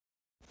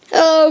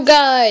Hello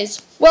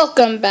guys,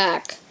 welcome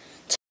back.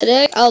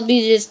 Today I'll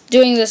be just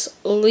doing this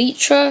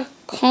Elytra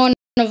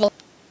Carnival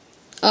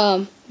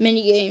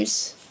mini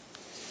games.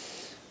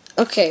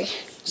 Okay,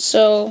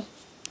 so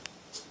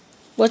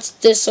what's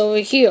this over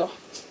here?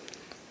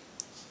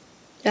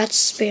 That's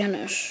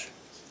Spanish.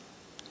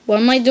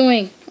 What am I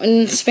doing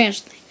in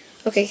Spanish?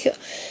 Okay, here.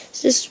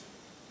 Is this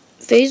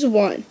phase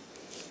 1?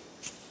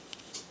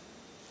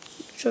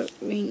 Short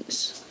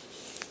rings.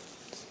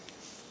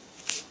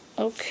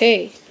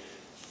 Okay.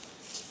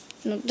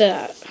 Not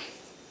that.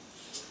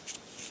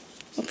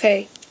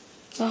 Okay.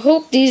 I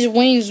hope these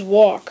wings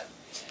walk.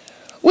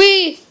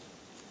 Okay.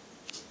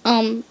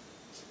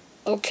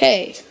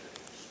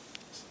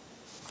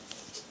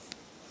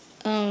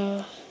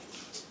 I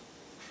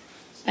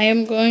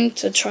am going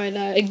to try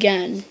that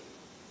again.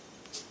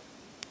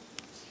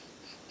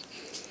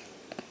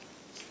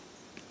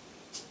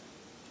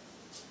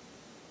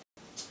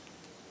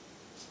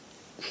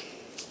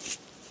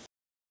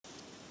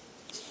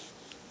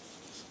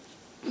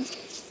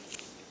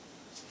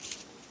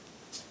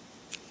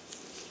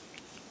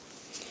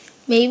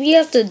 Maybe you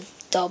have to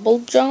double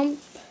jump.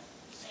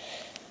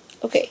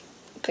 Okay.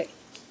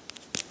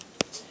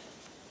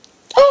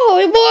 Oh,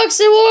 it works!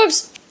 It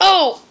works!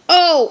 Oh!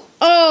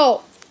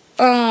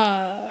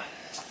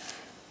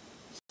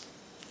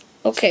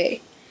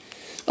 Okay.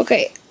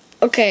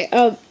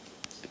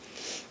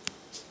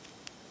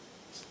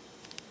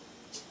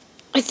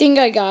 I think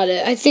I got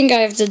it. I think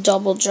I have to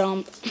double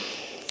jump.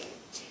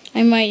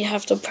 I might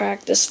have to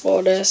practice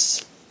for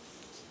this.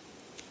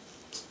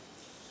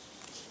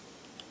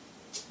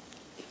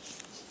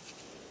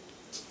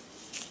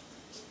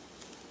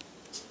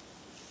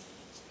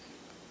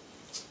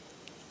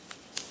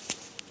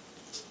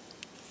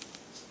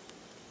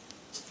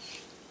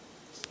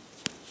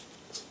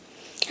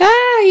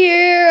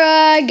 Here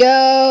I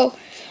go.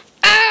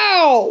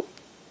 Ow!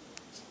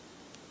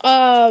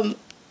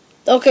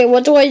 Okay,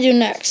 what do I do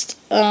next?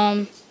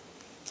 I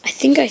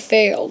think I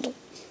failed.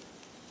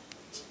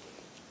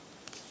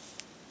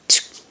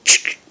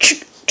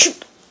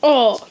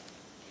 Oh.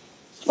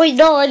 Wait,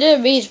 no, I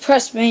didn't mean to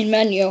press main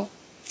menu.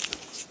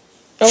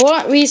 I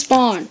want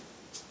respawn.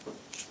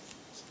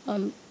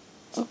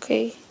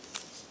 Okay.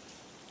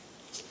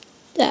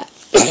 That.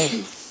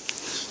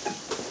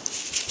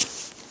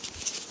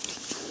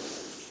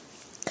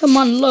 Come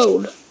on,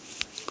 load.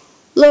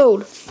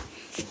 Load,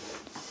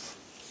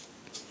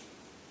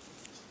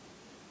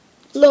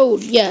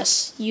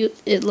 yes,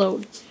 it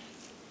load.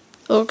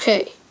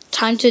 Okay,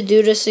 time to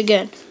do this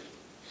again.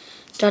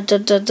 What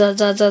is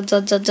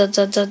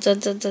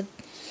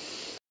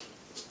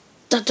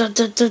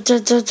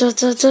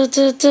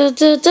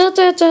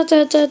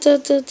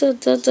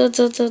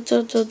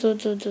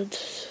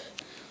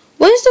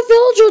the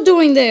villager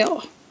doing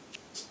there?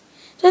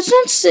 That's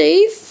not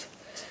safe.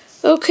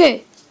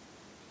 Okay.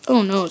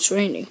 Oh no, it's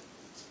raining.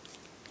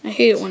 I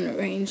hate it when it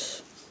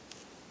rains.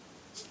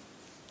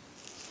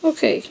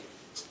 Okay.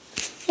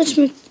 Let's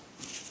make...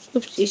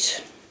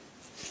 Oopsies.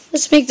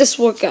 Let's make this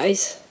work,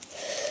 guys.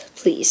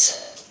 Please.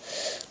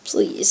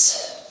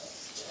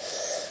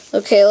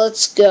 Okay,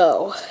 let's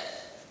go.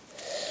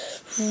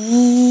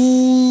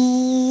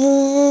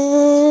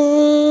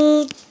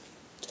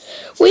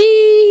 Whee!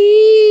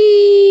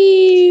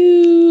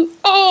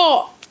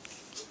 Oh!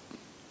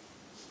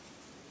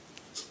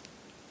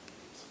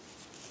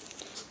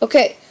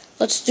 Okay,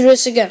 let's do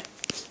this again.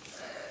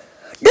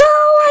 No,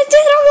 it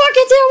didn't work.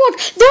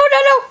 No.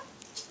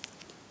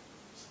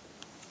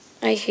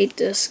 I hate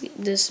this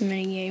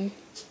mini game.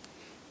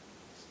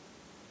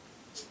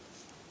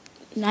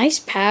 Nice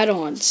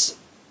padd-ons.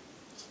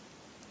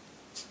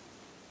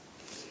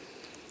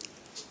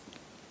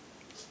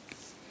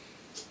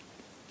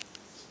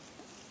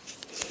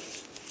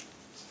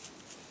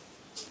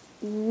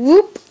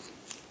 Whoop.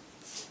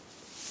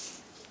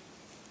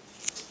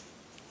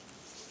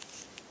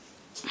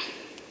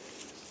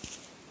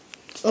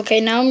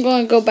 Okay, now I'm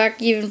going to go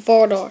back even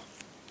farther.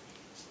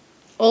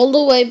 All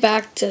the way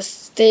back to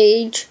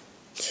stage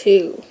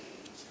 2.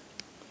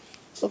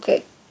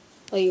 Okay.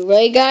 Are you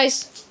ready,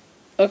 guys?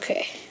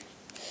 Okay.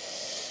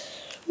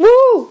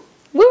 Woo!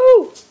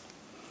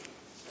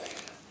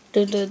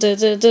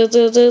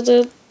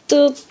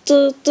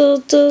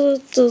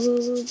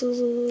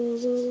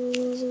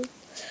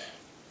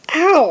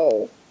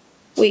 Ow!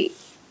 Wait,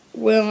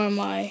 where am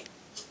I?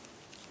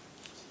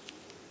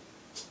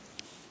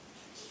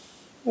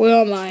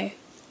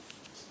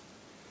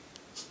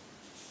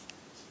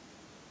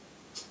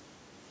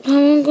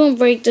 I'm gonna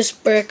break this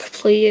brick,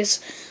 please.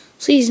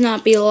 Please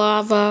not be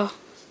lava.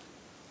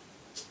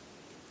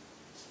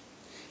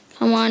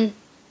 Come on.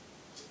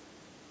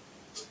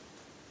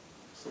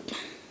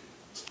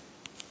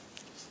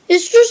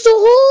 It's just a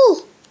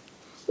hole.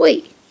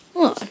 Wait,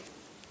 hold on.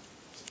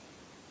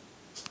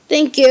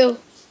 Thank you.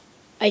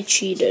 I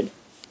cheated.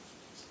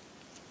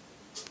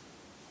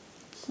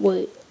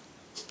 Wait.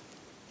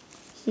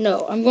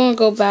 No, I'm gonna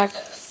go back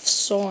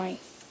soaring.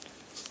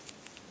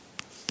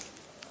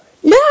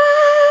 No!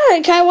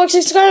 It kind of works.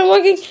 It's kind of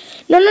working.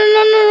 No.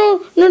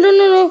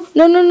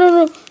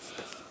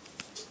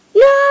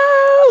 No!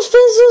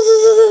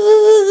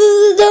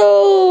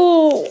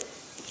 No!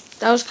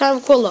 That was kind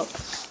of cool though.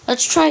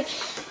 Let's try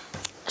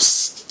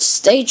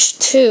stage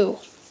 2.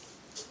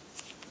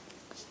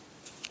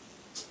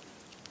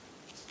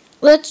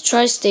 Let's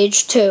try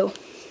stage 2.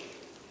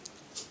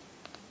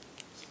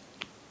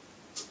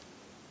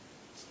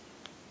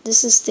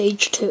 This is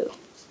stage 2.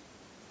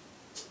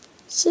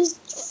 This is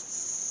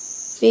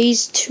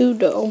phase 2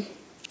 though.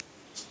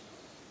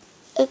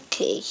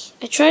 Okay,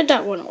 I tried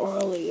that one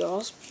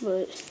earlier,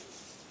 but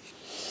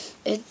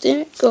it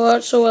didn't go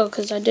out so well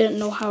because I didn't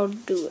know how to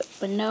do it.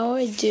 But now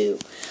I do.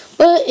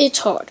 But it's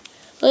hard.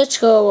 Let's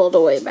go all the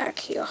way back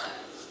here.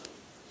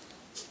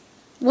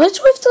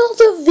 What's with all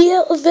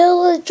the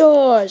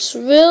villagers?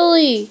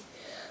 Really?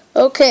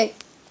 Okay.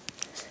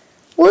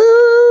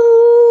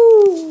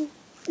 Woo!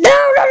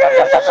 No, no, no,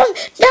 no, no,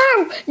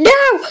 no,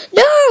 no,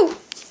 no!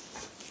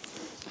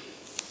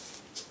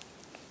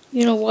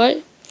 You know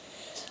what?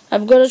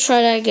 I'm gonna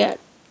try that again.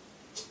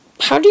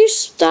 How do you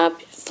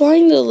stop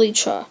flying the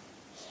Elytra?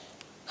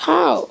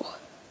 How?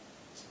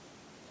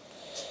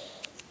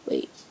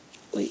 Wait,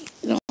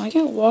 no, I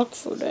can't walk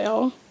through there.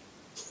 Of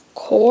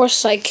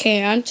course I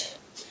can't.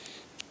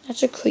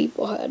 That's a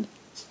creeper head.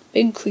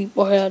 Big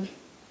creeper head.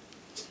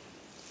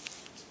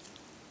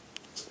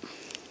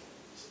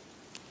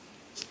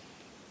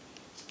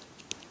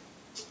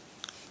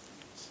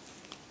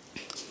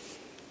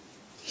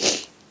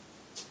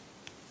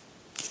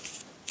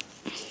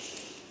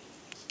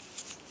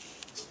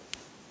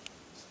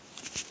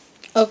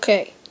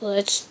 Okay,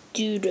 let's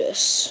do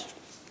this.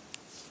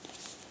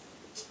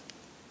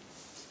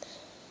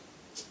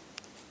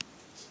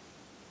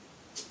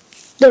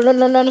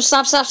 No,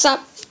 stop.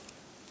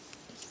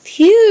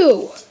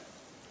 Phew.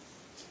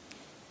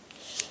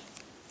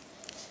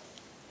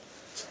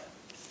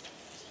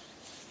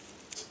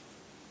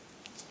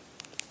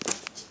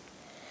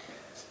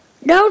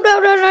 No.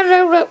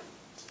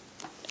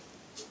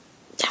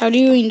 How do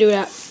you even do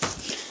that?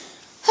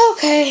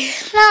 Okay,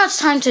 now it's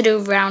time to do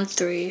round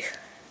 3.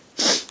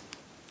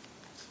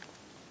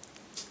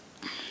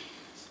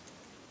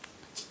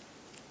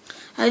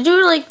 I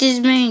do like these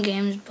mini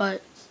games,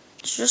 but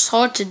it's just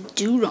hard to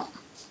do them.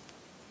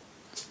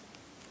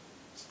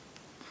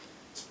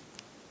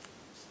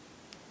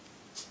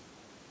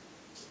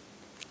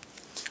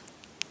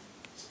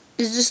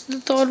 Is this the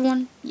 3rd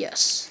one?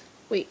 Yes.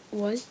 Wait,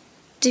 what?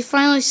 They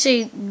finally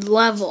say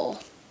level.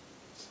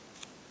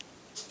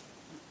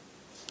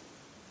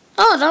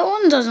 Oh, that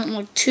one doesn't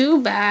look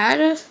too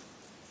bad.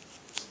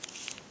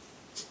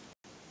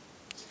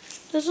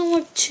 Doesn't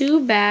look too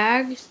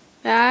bad.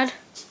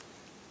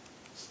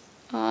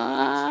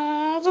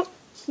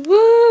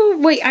 Woo!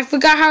 Wait, I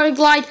forgot how to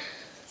glide.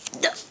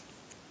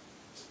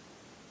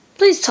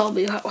 Please tell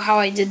me how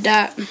I did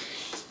that.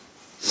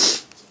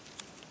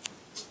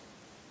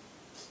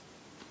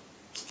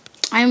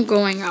 I am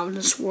going out of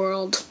this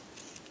world.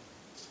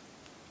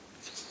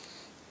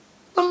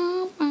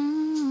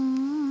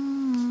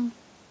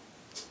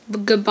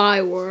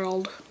 Goodbye,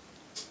 world.